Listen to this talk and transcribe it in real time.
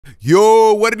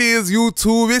Yo, what it is,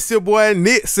 YouTube? It's your boy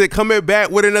Nix coming back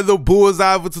with another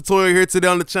bullseye of a tutorial here today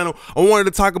on the channel. I wanted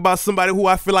to talk about somebody who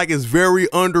I feel like is very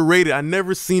underrated. I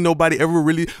never seen nobody ever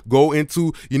really go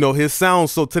into, his sound.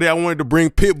 So today I wanted to bring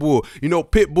PITBULL.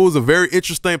 PITBULL is a very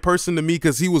interesting person to me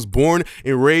because he was born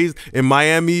and raised in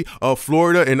Miami,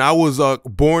 Florida, and I was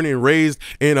born and raised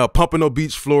in Pompano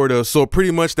Beach, Florida. So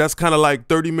pretty much that's kind of like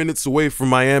 30 minutes away from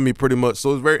Miami, pretty much.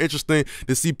 So it's very interesting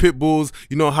to see PITBULL's,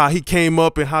 how he came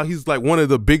up and how he's like one of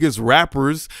the biggest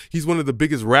rappers. He's one of the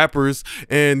biggest rappers,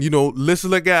 and let's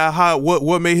look at how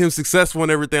what made him successful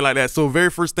and everything like that. So very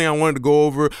first thing I wanted to go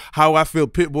over how I feel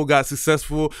PITBULL got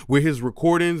successful with his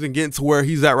recordings and getting to where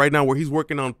he's at right now, where he's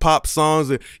working on pop songs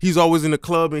and he's always in the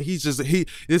club, and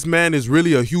this man is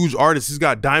really a huge artist. He's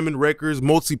got diamond records,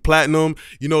 multi-platinum.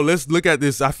 Let's look at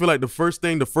this. I feel like the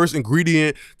first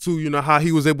ingredient to how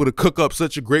he was able to cook up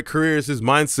such a great career is his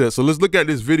mindset. So let's look at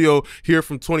this video here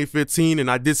from 2015, and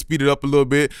I did speed it up a little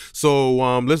bit. So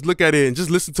let's look at it and just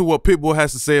listen to what PITBULL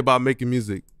has to say about making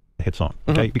music. Hit song,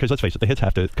 okay? Because let's face it, the hits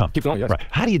have to come. Keep going, yes. Right.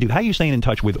 How are you staying in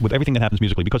touch with everything that happens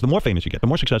musically? Because the more famous you get, the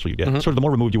more successful you get, sort of the more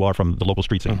removed you are from the local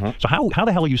street scene. So how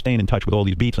the hell are you staying in touch with all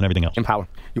these beats and everything else? Empower.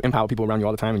 You empower people around you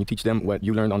all the time, and you teach them what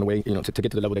you learned on the way, to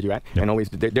get to the level that you're at. And always,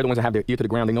 they're the ones that have their ear to the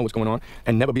ground. They know what's going on,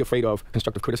 and never be afraid of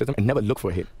constructive criticism, and never look for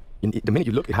a hit. The minute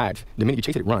you look, it hides. The minute you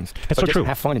chase it, it runs. That's so just true.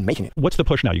 Have fun in making it. What's the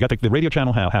push now? You got the radio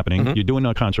channel happening. You're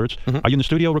doing concerts. Are you in the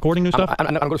studio recording new stuff? I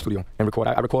don't go to the studio and record.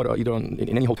 I record either in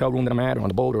any hotel room that I'm at, or on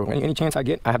the boat, or any chance I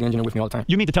get. I have the engineer with me all the time.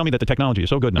 You mean to tell me that the technology is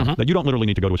so good now that you don't literally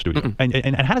need to go to a studio?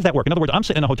 And how does that work? In other words, I'm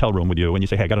sitting in a hotel room with you, and you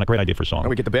say, hey, I got a great idea for a song. And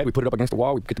we get the bed, we put it up against the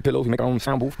wall, we get the pillows, we make our own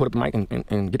sound booth, put up the mic, and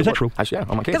get Is that true? Yeah,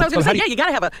 on my case. Because I was going to say, you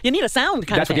gotta have you need a sound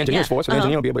kind That's what the engineer's for. So the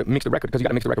engineer will be able to mix the record, because you got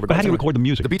to mix the record. But how do you record the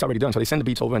music? The beat's already done, so they send the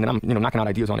beats over, and then I'm knocking out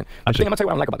ideas on it. I'm gonna tell you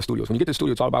what I like about the studios. When you get to the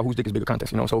studio, it's all about whose dick is bigger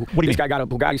contest. So this guy got a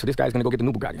Bugatti, so this guy's gonna go get the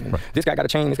new Bugatti. This guy got a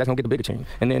chain, this guy's gonna get the bigger chain.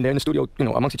 And then they're in the studio,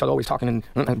 amongst each other, always talking.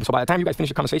 And so by the time you guys finish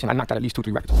your conversation, I knocked out at least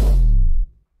 2-3 records.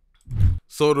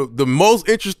 So the most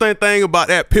interesting thing about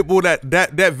that PITBULL,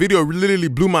 that video literally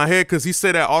blew my head, because he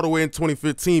said that all the way in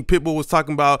 2015. PITBULL was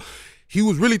talking about, he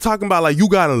was really talking about, like, you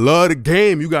gotta love the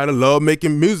game, you gotta love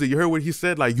making music. You heard what he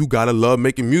said? Like, you gotta love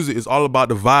making music. It's all about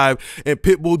the vibe. And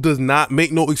PITBULL does not make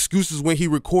no excuses when he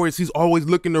records. He's always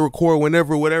looking to record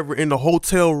whenever, whatever, in the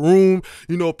hotel room.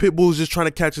 PITBULL is just trying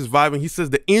to catch his vibe. And he says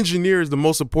the engineer is the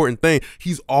most important thing.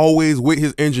 He's always with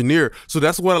his engineer. So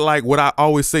that's what I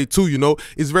always say too.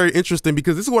 It's very interesting,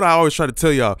 because this is what I always try to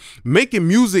tell y'all. Making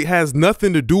music has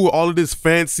nothing to do with all of this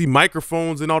fancy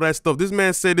microphones and all that stuff. This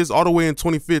man said this all the way in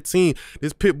 2015.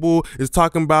 This PITBULL is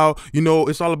talking about,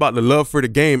 it's all about the love for the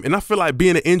game. And I feel like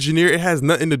being an engineer, it has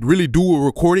nothing to really do with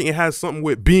recording. It has something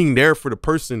with being there for the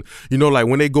person, like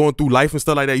when they going through life and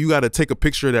stuff like that, you got to take a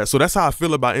picture of that. So that's how I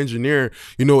feel about engineering.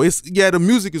 The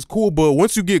music is cool, but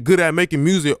once you get good at making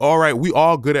music, all right, we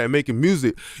all good at making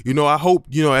music. I hope,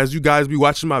 as you guys be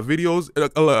watching my videos,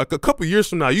 a couple years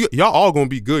from now, y'all all gonna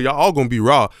be good. Y'all all gonna be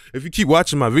raw. If you keep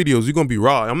watching my videos, you're gonna be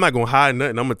raw. I'm not gonna hide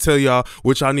nothing. I'm gonna tell y'all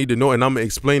what y'all need to know, and I'm gonna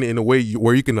explain it in a way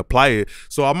where you can apply it.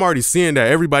 So I'm already seeing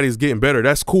that everybody's getting better.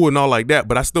 That's cool and all like that,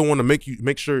 but I still want to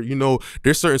make sure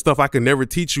there's certain stuff I can never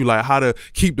teach you, like how to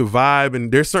keep the vibe,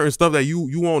 and there's certain stuff that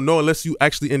you won't know unless you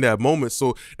actually in that moment.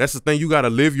 So that's the thing, you got to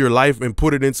live your life and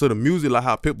put it into the music, like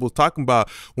how PITBULL's talking about.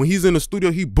 When he's in the studio,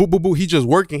 he he just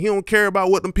working. He don't care about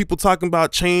what them people talking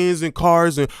about, chains and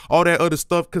cars and all that other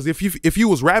stuff, because if he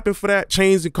was rapping for that,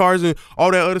 chains and cars and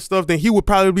all that other stuff, then he would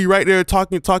probably be right there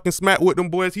talking smack with them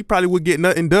boys. He probably would get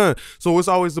nothing done. So it's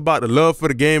always about the love for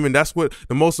the game, and that's what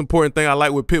the most important thing I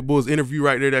like with PITBULL's interview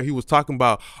right there that he was talking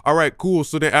about. All right, cool.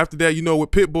 So then after that,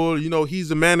 with PITBULL, he's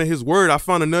a man of his word. I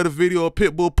found another video of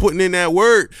PITBULL putting in that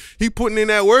work. He putting in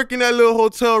that work in that little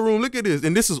hotel room. Look at this.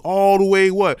 And this is all the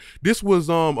way this was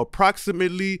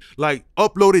approximately like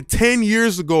uploaded 10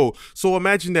 years ago. So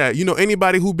imagine that.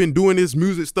 Anybody who been doing this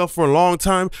music stuff for a long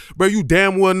time, bro, you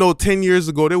damn well know 10 years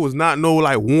ago there was not no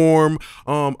like warm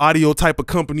audio type of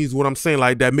companies, what I'm saying,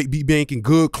 like that be making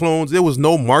good clones. There was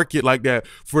no market like that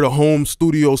for the home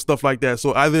studio stuff like that.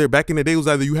 So either back in the day, it was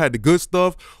either you had the good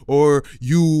stuff or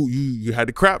you had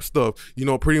the crap stuff,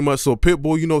 pretty much. So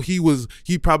PITBULL,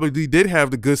 he probably did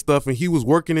have the good stuff, and he was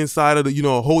working inside of the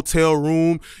a hotel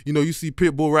room. You see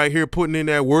PITBULL right here putting in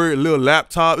that word, little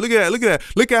laptop. Look at that.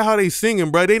 Look at how they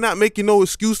singing, bro. They not making no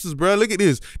excuses, bro. Look at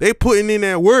this. They putting in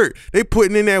that work.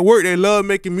 They love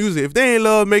making music. If they ain't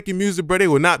love making music, bro, they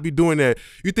would not be doing that.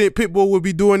 You think PITBULL would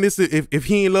be doing this if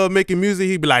he ain't love making music?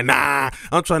 He'd be like, nah,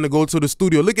 I'm trying to go to the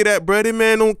studio. Look at that, bro. That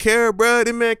man don't care, bro.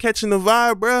 That man catching the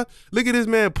vibe, bro. Look at this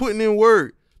man putting in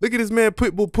work. Look at this man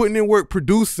PITBULL putting in work,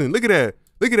 producing. Look at that.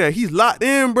 Look at that. He's locked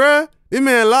in, bro. This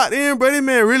man locked in, bro. This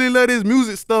man really love this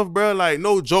music stuff, bro. Like,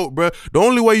 no joke, bro. The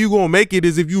only way you gonna make it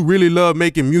is if you really love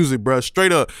making music, bro.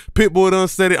 Straight up. Pitbull done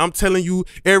said it. I'm telling you,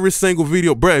 every single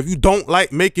video, bro. If you don't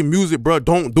like making music, bro,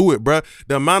 don't do it, bro.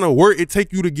 The amount of work it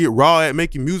take you to get raw at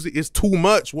making music is too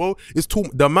much, whoa.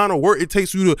 The amount of work it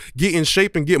takes you to get in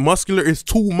shape and get muscular is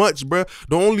too much, bro.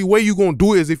 The only way you gonna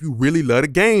do it is if you really love the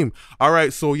game. All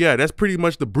right, so yeah, that's pretty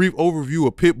much the brief overview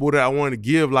of Pitbull that I wanted to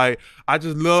give. Like, I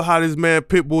just love how this man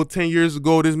Pitbull 10 years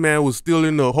ago, this man was still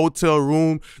in the hotel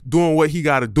room doing what he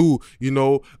got to do. You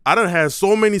know, I done had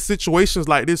so many situations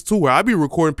like this too, where I be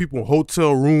recording people in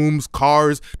hotel rooms,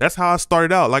 cars. That's how I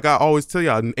started out. Like I always tell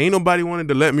y'all, ain't nobody wanted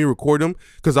to let me record him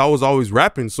because I was always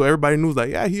rapping. So everybody knew, like,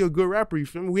 yeah, he a good rapper. You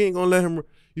feel me? We ain't gonna let him.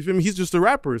 You feel me? He's just a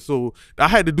rapper. So I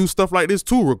had to do stuff like this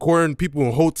too, recording people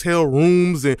in hotel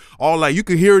rooms and all. Like, you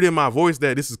could hear it in my voice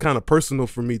that this is kind of personal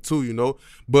for me too, you know.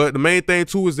 But the main thing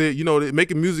too is that, you know, that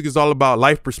making music is all about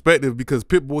life perspective, because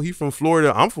Pitbull, he from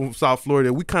Florida, I'm from South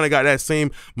Florida. We kind of got that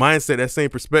same mindset, that same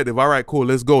perspective. All right, cool,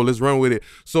 let's go, let's run with it.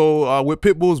 So with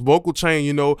Pitbull's vocal chain,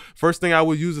 you know, first thing I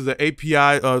would use is an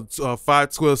API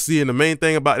 512C, and the main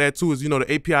thing about that too is, you know,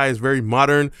 the API is very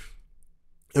modern.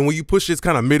 And when you push it, it's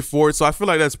kind of mid-forward. So I feel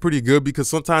like that's pretty good, because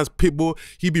sometimes Pitbull,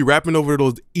 he be rapping over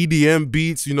those EDM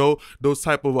beats, you know, those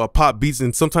type of pop beats.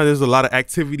 And sometimes there's a lot of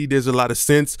activity, there's a lot of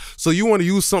synths. So you want to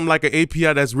use something like an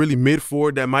API that's really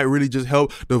mid-forward, that might really just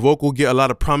help the vocal get a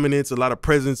lot of prominence, a lot of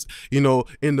presence, you know,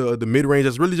 in the mid-range.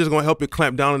 That's really just going to help it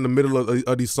clamp down in the middle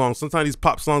of these songs. Sometimes these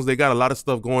pop songs, they got a lot of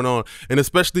stuff going on. And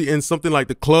especially in something like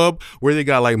the club, where they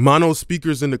got like mono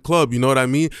speakers in the club, you know what I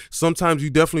mean? Sometimes you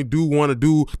definitely do want to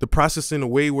do the process in a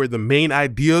way where the main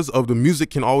ideas of the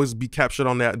music can always be captured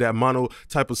on that mono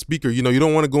type of speaker. You know, you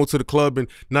don't want to go to the club and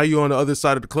now you're on the other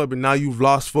side of the club and now you've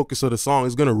lost focus of the song.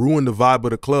 It's going to ruin the vibe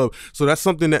of the club. So that's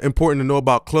something that's important to know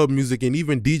about club music. And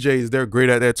even DJs, they're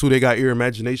great at that too. They got ear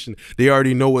imagination. They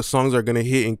already know what songs are going to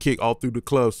hit and kick all through the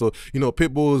club. So, you know,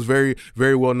 Pitbull is very,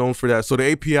 very well known for that. So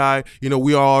the API, you know,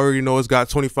 we all already know it's got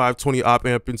 2520 op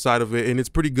amp inside of it, and it's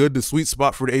pretty good. The sweet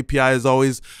spot for the API is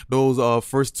always those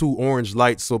first two orange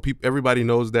lights. So everybody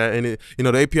knows that. And it, you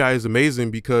know, the API is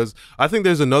amazing, because I think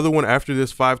there's another one after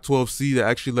this 512C that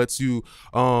actually lets you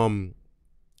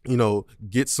you know,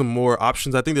 get some more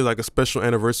options. I think there's like a special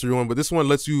anniversary one, but this one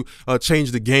lets you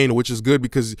change the gain, which is good,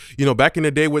 because, you know, back in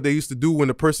the day, what they used to do when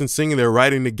the person's singing, they're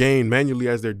writing the gain manually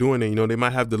as they're doing it. You know, they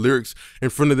might have the lyrics in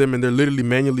front of them and they're literally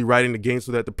manually writing the gain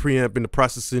so that the preamp and the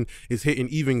processing is hitting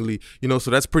evenly, you know.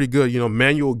 So that's pretty good, you know,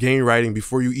 manual gain writing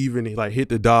before you even like hit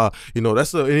the DAW. You know,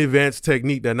 that's an advanced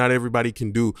technique that not everybody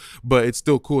can do, but it's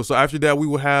still cool. So after that, we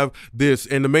will have this,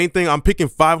 and the main thing, I'm picking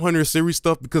 500 series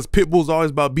stuff because Pitbull's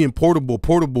always about being portable,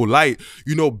 light.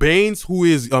 You know, Baines, who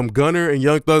is Gunner and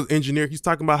Young Thug's engineer, he's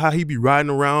talking about how he be riding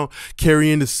around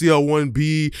carrying the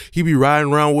CL1B. He be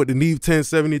riding around with the Neve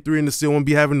 1073 and the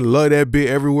CL1B, having to love that bit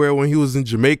everywhere when he was in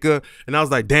Jamaica. And I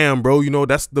was like, damn, bro, you know,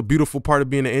 that's the beautiful part of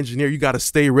being an engineer. You got to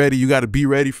stay ready. You got to be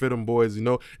ready for them boys. You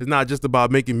know, it's not just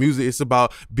about making music. It's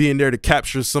about being there to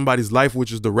capture somebody's life,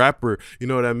 which is the rapper. You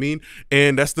know what I mean?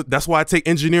 And that's why I take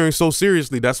engineering so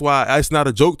seriously. That's why it's not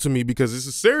a joke to me, because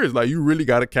it's serious. Like, you really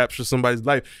got to capture somebody's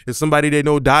life. If somebody they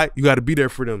know died, you got to be there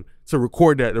for them, to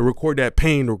record that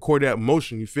pain, to record that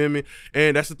emotion. You feel me?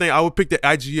 And that's the thing. I would pick the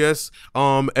IGS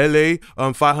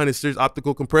LA 500 series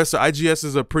optical compressor. IGS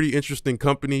is a pretty interesting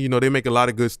company. You know, they make a lot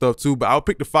of good stuff too, but I'll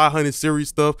pick the 500 series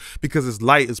stuff because it's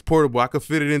light, it's portable. I could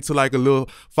fit it into like a little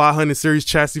 500 series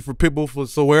chassis for Pitbull.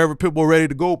 So wherever Pitbull ready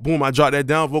to go, boom, I drop that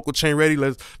down, vocal chain ready.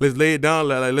 Let's lay it down.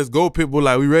 Like, let's go, Pitbull.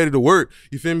 Like, we ready to work.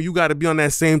 You feel me? You got to be on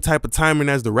that same type of timing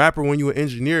as the rapper when you're an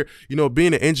engineer. You know,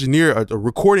 being an engineer, a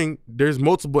recording, there's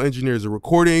multiple engineers. The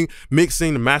recording,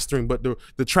 mixing, the mastering, but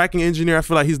the tracking engineer, I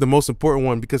feel like he's the most important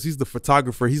one, because he's the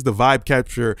photographer, he's the vibe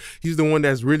capturer, he's the one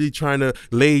that's really trying to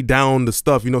lay down the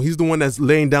stuff. You know, he's the one that's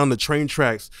laying down the train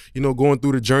tracks, you know, going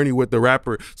through the journey with the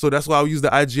rapper. So that's why I use the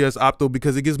IGS Opto,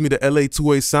 because it gives me the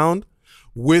LA2A sound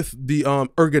with the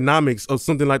ergonomics of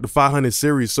something like the 500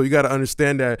 series. So you got to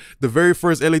understand that the very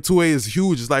first LA2A is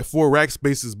huge. It's like 4 rack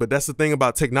spaces, but that's the thing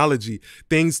about technology.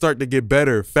 Things start to get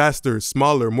better, faster,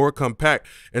 smaller, more compact,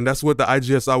 and that's what the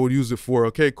IGS I would use it for.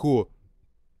 Okay, cool.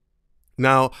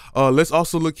 Now, let's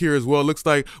also look here as well. It looks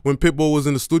like when Pitbull was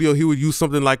in the studio, he would use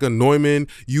something like a Neumann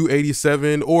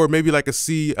U87 or maybe like a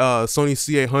Sony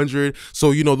C800.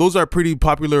 So, you know, those are pretty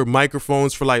popular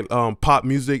microphones for like pop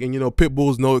music. And, you know,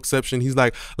 Pitbull's no exception. He's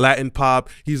like Latin pop.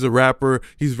 He's a rapper.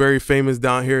 He's very famous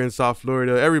down here in South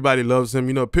Florida. Everybody loves him.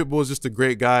 You know, Pitbull is just a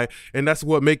great guy. And that's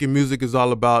what making music is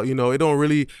all about. You know, it don't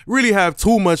really have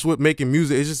too much with making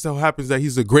music. It just so happens that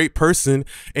he's a great person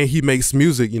and he makes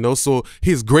music, you know. So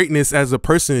his greatness as as a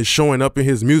person is showing up in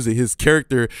his music. His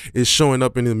character is showing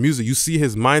up in his music. You see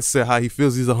his mindset, how he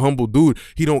feels. He's a humble dude.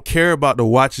 He don't care about the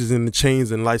watches and the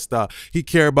chains and lifestyle. He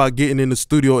care about getting in the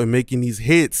studio and making these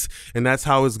hits, and that's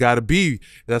how it's got to be.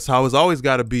 That's how it's always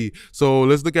got to be. So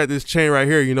let's look at this chain right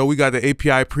here. You know, we got the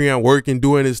API preamp working,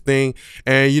 doing his thing,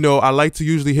 and you know, I like to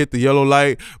usually hit the yellow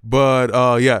light,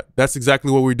 but yeah, that's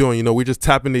exactly what we're doing. You know, we're just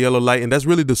tapping the yellow light, and that's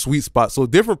really the sweet spot. So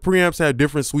different preamps have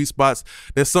different sweet spots.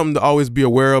 There's something to always be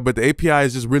aware of, but the API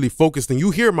is just really focused, and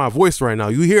you hear my voice right now.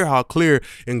 You hear how clear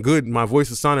and good my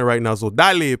voice is sounding right now. So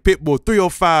Dale, Pitbull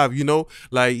 305, you know,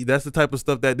 like that's the type of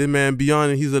stuff that this man be on,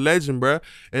 and he's a legend, bruh.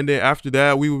 And then after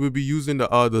that, we would be using the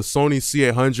Sony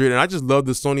C800, and I just love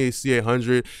the Sony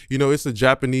C800. You know, it's a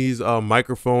Japanese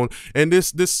microphone, and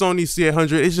this Sony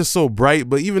C800 is just so bright,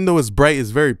 but even though it's bright, it's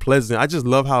very pleasant. I just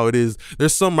love how it is.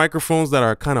 There's some microphones that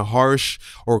are kind of harsh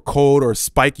or cold or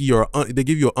spiky, or they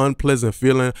give you an unpleasant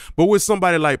feeling, but with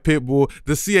somebody like Pitbull,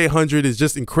 the C800 is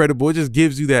just incredible. It just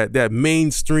gives you that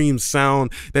mainstream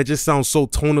sound that just sounds so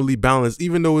tonally balanced.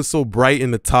 Even though it's so bright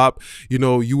in the top, you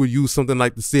know, you would use something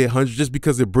like the C800 just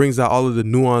because it brings out all of the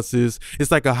nuances.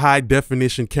 It's like a high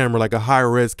definition camera, like a high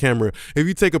res camera. If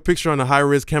you take a picture on a high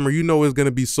res camera, you know it's going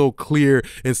to be so clear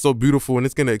and so beautiful, and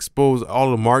it's going to expose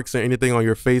all the marks and anything on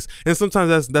your face. And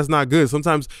sometimes that's not good.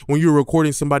 Sometimes when you're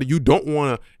recording somebody, you don't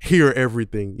want to hear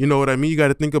everything. You know what I mean? You got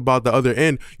to think about the other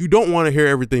end. You don't want to hear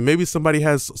everything. Maybe somebody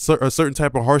has a certain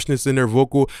type of harshness in their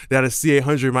vocal that a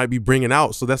C800 might be bringing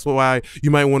out. So that's why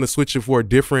you might want to switch it for a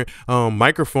different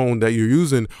microphone that you're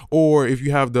using. Or if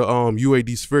you have the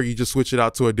UAD Sphere, you just switch it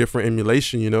out to a different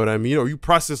emulation. You know what I mean? Or you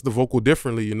process the vocal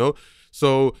differently, you know?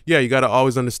 So yeah, you got to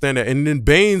always understand that. And then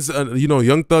Bane's, you know,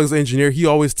 Young Thug's engineer, he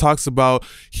always talks about,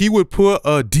 he would put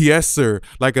a de-esser,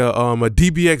 like a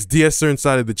DBX de-esser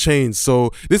inside of the chains.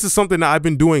 So this is something that I've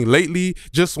been doing lately,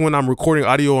 just when I'm recording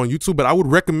audio on YouTube. But I would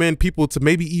recommend people to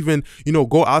maybe even, you know,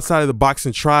 go outside of the box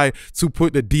and try to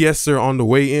put the de-esser on the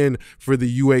way in for the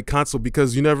UA console,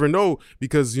 because you never know.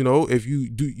 Because, you know, if you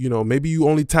do, you know, maybe you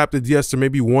only tap the de-esser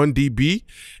maybe 1 dB.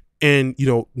 And, you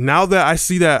know, now that I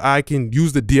see that I can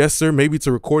use the de-esser maybe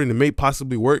to record and it may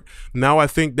possibly work, now I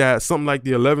think that something like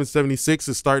the 1176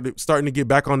 is starting to get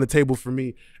back on the table for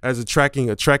me as a tracking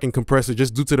compressor,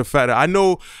 just due to the fact that I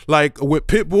know, like with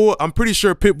Pitbull, I'm pretty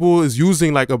sure Pitbull is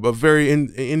using like a very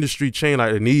industry chain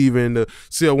like the Neve and the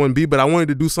CL1B, but I wanted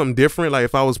to do something different. Like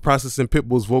if I was processing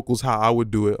Pitbull's vocals, how I would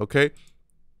do it, okay?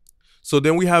 So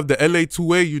then we have the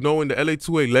LA2A, you know, and the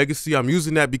LA2A Legacy. I'm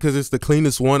using that because it's the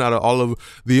cleanest one out of all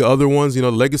of the other ones. You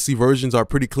know, legacy versions are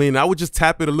pretty clean. I would just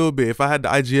tap it a little bit. If I had the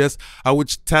IGS, I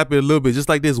would tap it a little bit, just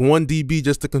like this 1 dB,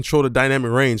 just to control the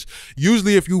dynamic range.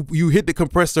 Usually if you hit the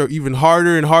compressor even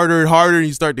harder and harder and harder and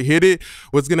you start to hit it,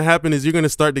 what's going to happen is you're going to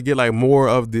start to get like more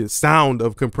of the sound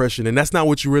of compression, and that's not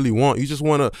what you really want. You just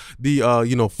want the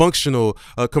you know, functional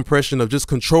compression of just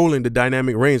controlling the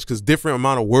dynamic range, because different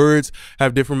amount of words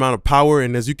have different amount of power.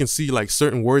 And as you can see, like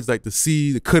certain words like the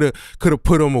C, could have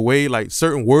put them away. Like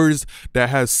certain words that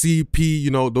have C, P,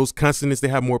 you know, those consonants, they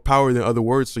have more power than other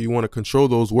words, so you want to control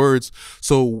those words.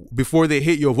 So before they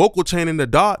hit your vocal chain in the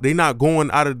dot, they not going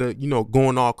out of the, you know,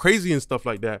 going all crazy and stuff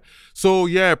like that. So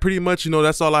yeah, pretty much, you know,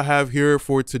 that's all I have here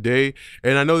for today.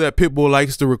 And I know that Pitbull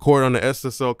likes to record on the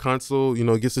SSL console, you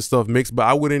know, gets his stuff mixed, but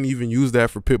I wouldn't even use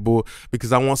that for Pitbull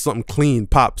because I want something clean,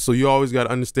 pop. So you always got to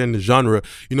understand the genre.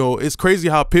 You know, it's crazy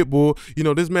how Pitbull, you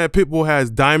know, this man Pitbull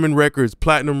has diamond records,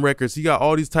 platinum records. He got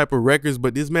all these type of records,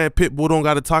 but this man Pitbull don't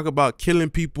got to talk about killing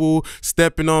people,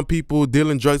 stepping on people,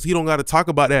 dealing drugs. He don't got to talk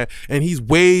about that. And he's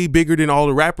way bigger than all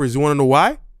the rappers. You want to know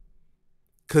why?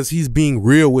 Because he's being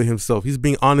real with himself. He's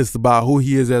being honest about who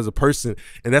he is as a person.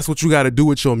 And that's what you got to do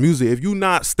with your music. If you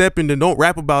not stepping, then don't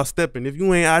rap about stepping. If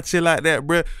you ain't out here like that,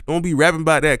 bruh, don't be rapping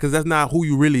about that, because that's not who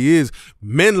you really is.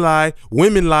 Men lie,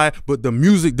 women lie, but the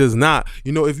music does not.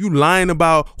 You know, if you lying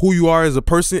about who you are as a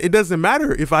person, it doesn't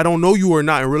matter if I don't know you or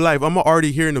not in real life. I'm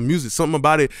already hearing the music. Something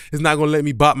about it is not going to let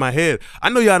me bop my head. I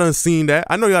know y'all done seen that.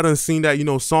 I know y'all done seen that, you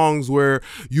know, songs where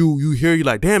you hear, you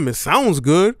like, damn, it sounds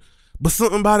good, but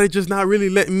something about it just not really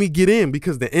letting me get in,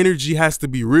 because the energy has to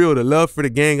be real. The love for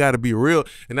the gang got to be real.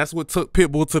 And that's what took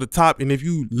Pitbull to the top. And if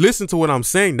you listen to what I'm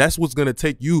saying, that's what's going to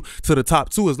take you to the top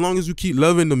too. As long as you keep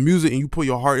loving the music and you put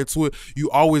your heart into it, you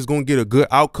always going to get a good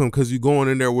outcome, because you're going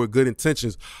in there with good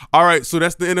intentions. All right, so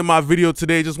that's the end of my video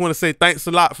today. Just want to say thanks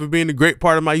a lot for being a great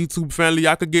part of my YouTube family.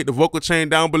 Y'all could get the vocal chain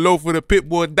down below for the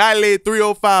Pitbull Dale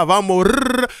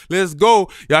 305. Let's go.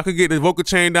 Y'all could get the vocal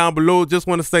chain down below. Just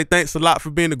want to say thanks a lot for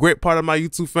being a great part of my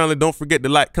YouTube family. Don't forget to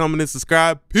like, comment, and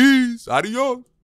subscribe. Peace. Adios.